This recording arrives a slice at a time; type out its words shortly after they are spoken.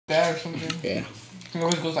bad or something. Yeah. He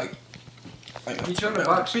always goes like You trying to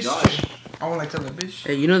box bitch. Josh? I want like tell the bitch.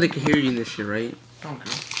 Hey, you know they can hear you in this shit, right? I don't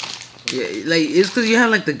care. Yeah, like it's because you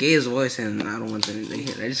have like the gayest voice, and I don't want them to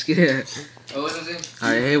hear. I just get it. Oh, what's it?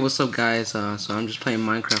 Alright, hey, what's up, guys? So I'm just playing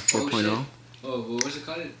Minecraft 4.0. Oh, what was it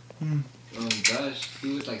called? Josh. He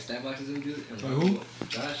was like stat boxes and dude. And who?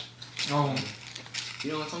 Josh. Oh.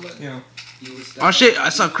 You know what I'm talking about? Yeah. He was Oh shit! I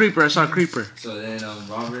saw a creeper. So then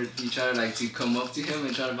Robert, he tried to come up to him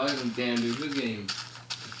and try to box him. Damn, dude, he was getting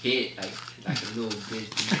hit like a little bitch.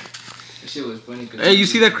 Dude. That shit was funny. Hey, you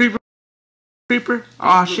see that creeper?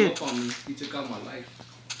 Oh He shit! up on me. He took out my life.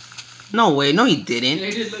 No way! No, he didn't. Yeah,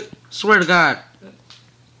 he did. Look. Swear to God.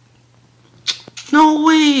 No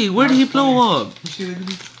way! Where did he blow up? You see that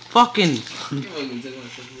dude? Fucking. He wasn't taking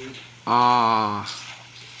myself weird.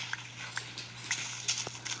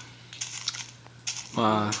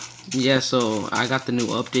 Yeah, so I got the new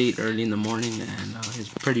update early in the morning, and it's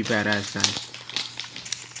pretty badass, guys.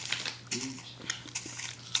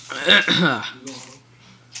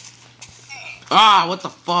 What the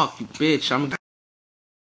fuck, you bitch. I'm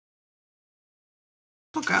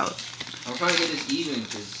fuck out. I'm trying to get this even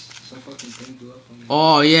because some fucking thing blew up on me.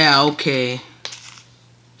 Oh, yeah, okay.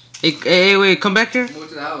 Hey, wait, come back here. Go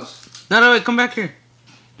to the house. No, wait, come back here.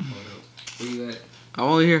 Hold up. Where you at? I'm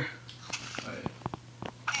over here.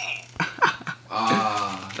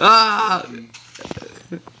 Alright.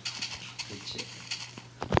 Good shit.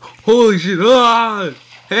 Holy shit.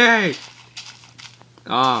 Hey.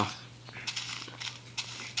 Alright,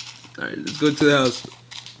 let's go to the house.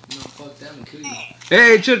 No, fuck that, I'm gonna kill you.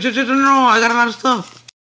 Hey, chill, no, I got a lot of stuff.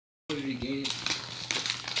 Regain it.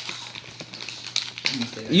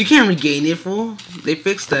 You can't regain it, fool. They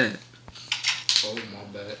fixed that. Oh, my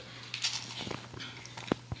bad.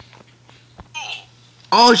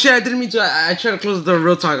 Oh shit, I didn't mean to. I tried to close the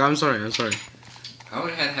real talk. I'm sorry. I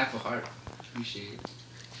only had half a heart. Appreciate it.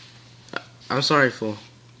 I'm sorry, fool.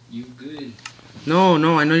 You good. No,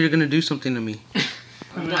 I know you're gonna do something to me.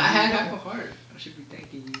 I had half a heart. I should be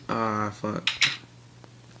thanking you. Fuck.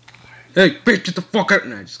 Hey, bitch, get the fuck out.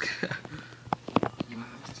 Nah, just kidding.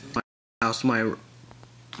 My house, I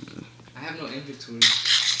have no inventory.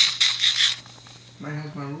 Mine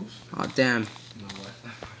has my rules. Oh, damn. No, what?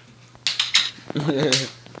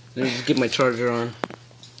 Let me just get my charger on.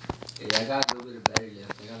 Yeah, I got a little bit of battery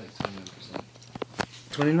left. I got like 29%.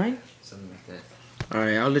 29? Something like that.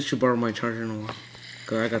 Alright, I'll let you borrow my charger in a while.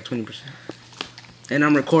 Cause I got 20%. And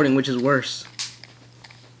I'm recording, which is worse.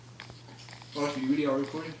 Oh, so you really are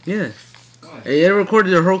recording? Yeah. Why? Hey, I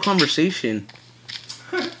recorded the whole conversation.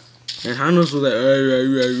 And Hanos was like,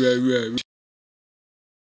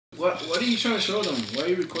 What are you trying to show them? Why are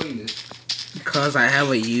you recording this? Cause I have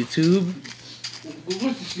a YouTube.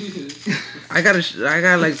 What? I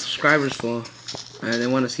got like subscribers for, and they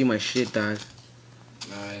want to see my shit, dog.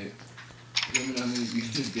 Alright. Let me know how many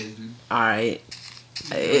views this gets, dude. Alright.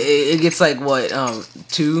 It gets like what,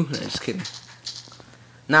 2? No, just kidding.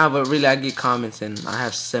 Nah, but really I get comments and I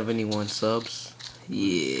have 71 subs.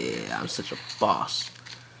 Yeah, I'm such a boss.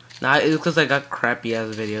 Nah, it's because I got crappy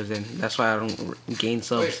ass videos and that's why I don't gain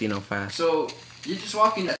subs, fast. So, you're just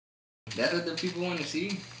walking that. That's what the people want to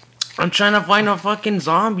see? I'm trying to find a fucking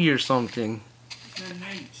zombie or something. It's not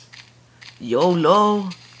nice. YOLO.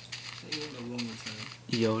 Say YOLO one more time.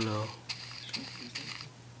 YOLO.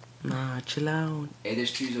 Nah, chill out. Hey,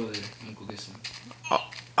 there's trees over there. I'm gonna go get some.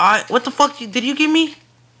 What the fuck did you give me?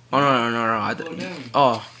 Oh, no. Go down.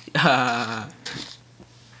 Oh.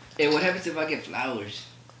 Hey, what happens if I get flowers?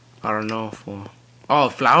 I don't know, fool. Oh,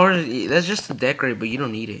 flowers? That's just to decorate, but you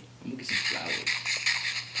don't need it. I'm gonna get some flowers.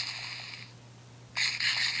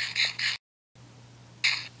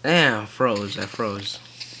 Damn, I froze.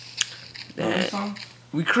 Damn.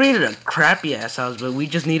 We created a crappy ass house, but we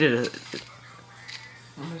just needed a...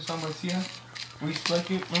 Remember the song by Tia? We stuck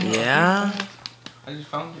it. Yeah. I just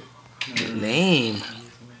found it. Lame.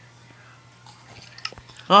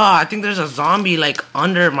 Oh, I think there's a zombie like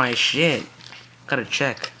under my shit. Gotta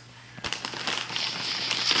check.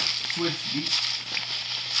 Switch beat.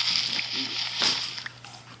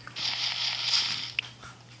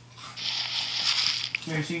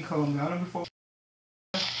 You ever seen Colombiana before?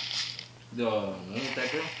 The one with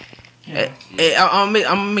that girl? Yeah. Hey, I'm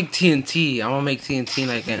gonna make TNT. I'm gonna make TNT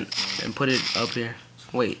like and put it up here.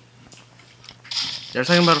 Wait. They're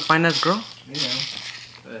talking about a fine ass girl?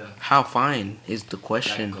 Yeah. How fine is the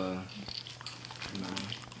question? Like, 9,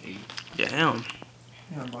 8. Damn.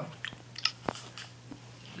 Yeah, boy.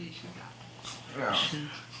 Yeah.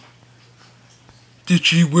 Did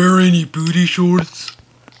she wear any booty shorts?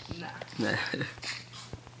 Nah. Nah.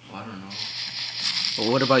 Well, I don't know. But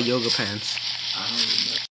what about yoga pants? I don't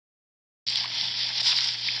know.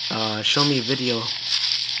 show me a video.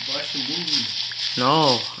 Watch the movie.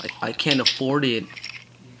 No, I can't afford it. You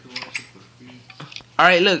can watch it for free.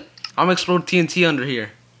 Alright, look. I'm gonna explode TNT under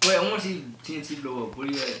here. Wait, I want to see TNT blow up. Where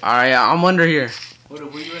you at? Alright, I'm under here. Hold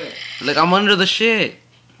up, where you at? Like, I'm under the shit.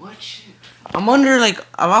 What shit? I'm under, like,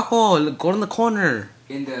 abajo. Look, go in the corner.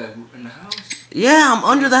 In the house? Yeah, I'm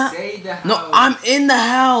under the Say the house. No, I'm in the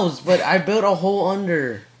house, but I built a hole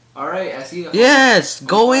under. Alright, I see. Yes,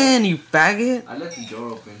 go in, you faggot. I left the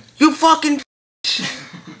door open. You fucking.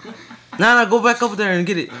 Nah, go back up there and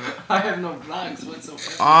get it. I have no blocks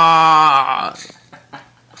whatsoever. Ah.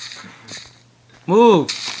 Move.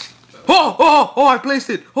 Oh, I placed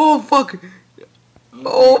it. Oh, fuck.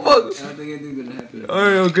 Oh, fuck. I don't think anything's gonna happen.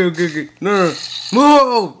 Alright, okay. No.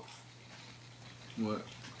 Move. What?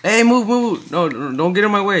 Hey, move. No, don't get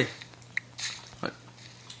in my way.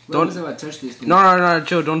 What if I touch this thing? No,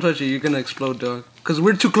 chill. Don't touch it. You're gonna explode, dog. Cause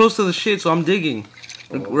we're too close to the shit, so I'm digging.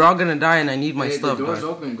 Oh. We're all gonna die, and I need my stuff, the door's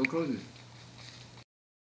dog. open. Go close it.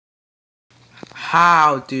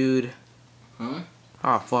 How, dude? Huh?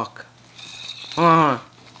 Oh, fuck.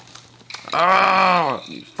 Oh,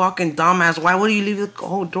 you fucking dumbass. Why would you leave the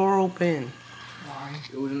whole door open? Why?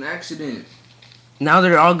 It was an accident. Now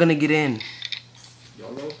they're all gonna get in.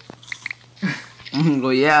 YOLO?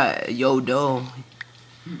 Well, yeah, yo-do.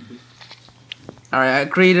 Alright, I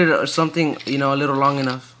created something, a little long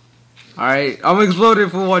enough. Alright, I'm exploding,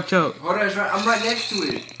 fool, watch out. Hold on, I'm right next to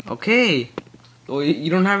it. Okay. Well, you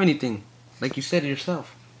don't have anything. Like you said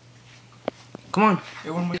yourself. Come on. I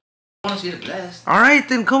want to see the blast. Alright,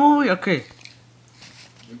 then come over here. Okay.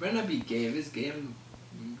 It better not be gay. If it's gay, I'm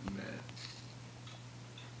mad.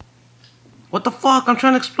 What the fuck? I'm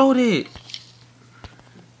trying to explode it.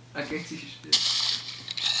 I can't see shit.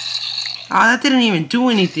 Ah, that didn't even do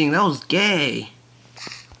anything. That was gay.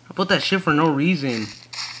 I put that shit for no reason.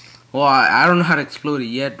 Well, I don't know how to explode it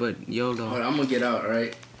yet, but YOLO. Hold on, I'm gonna get out,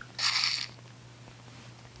 alright?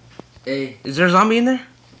 Hey. Is there a zombie in there?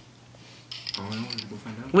 I don't know. Go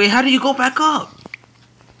find out. Wait, how do you go back up?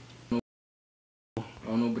 I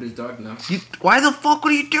don't know, but it's dark now. Why the fuck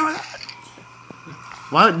would you do that?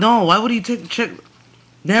 Why would you take the check?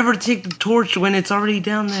 Never take the torch when it's already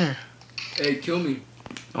down there. Hey, kill me.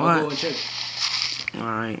 I'll What? go and check.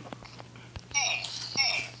 Alright.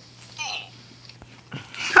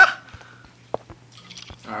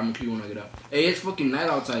 Alright, I'm gonna kill you when I get out. Hey, it's fucking night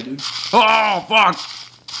outside, dude. Oh, fuck!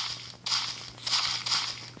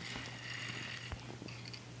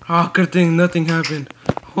 Oh, good thing nothing happened.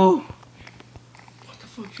 Oh. What the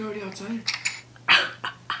fuck? You're already outside?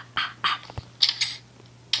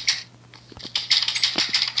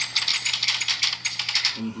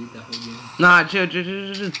 I'm gonna delete that whole game. Nah,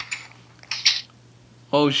 chill.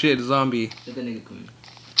 Oh shit, zombie. Let that nigga come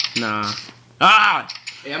in. Nah. Ah!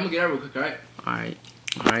 Hey, I'm gonna get out real quick, alright?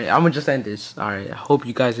 Alright, I'm gonna just end this. Alright, I hope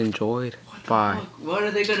you guys enjoyed. Bye. Fuck? What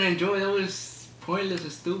are they gonna enjoy? That was pointless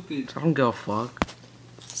and stupid. I don't give a fuck.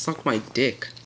 Suck my dick.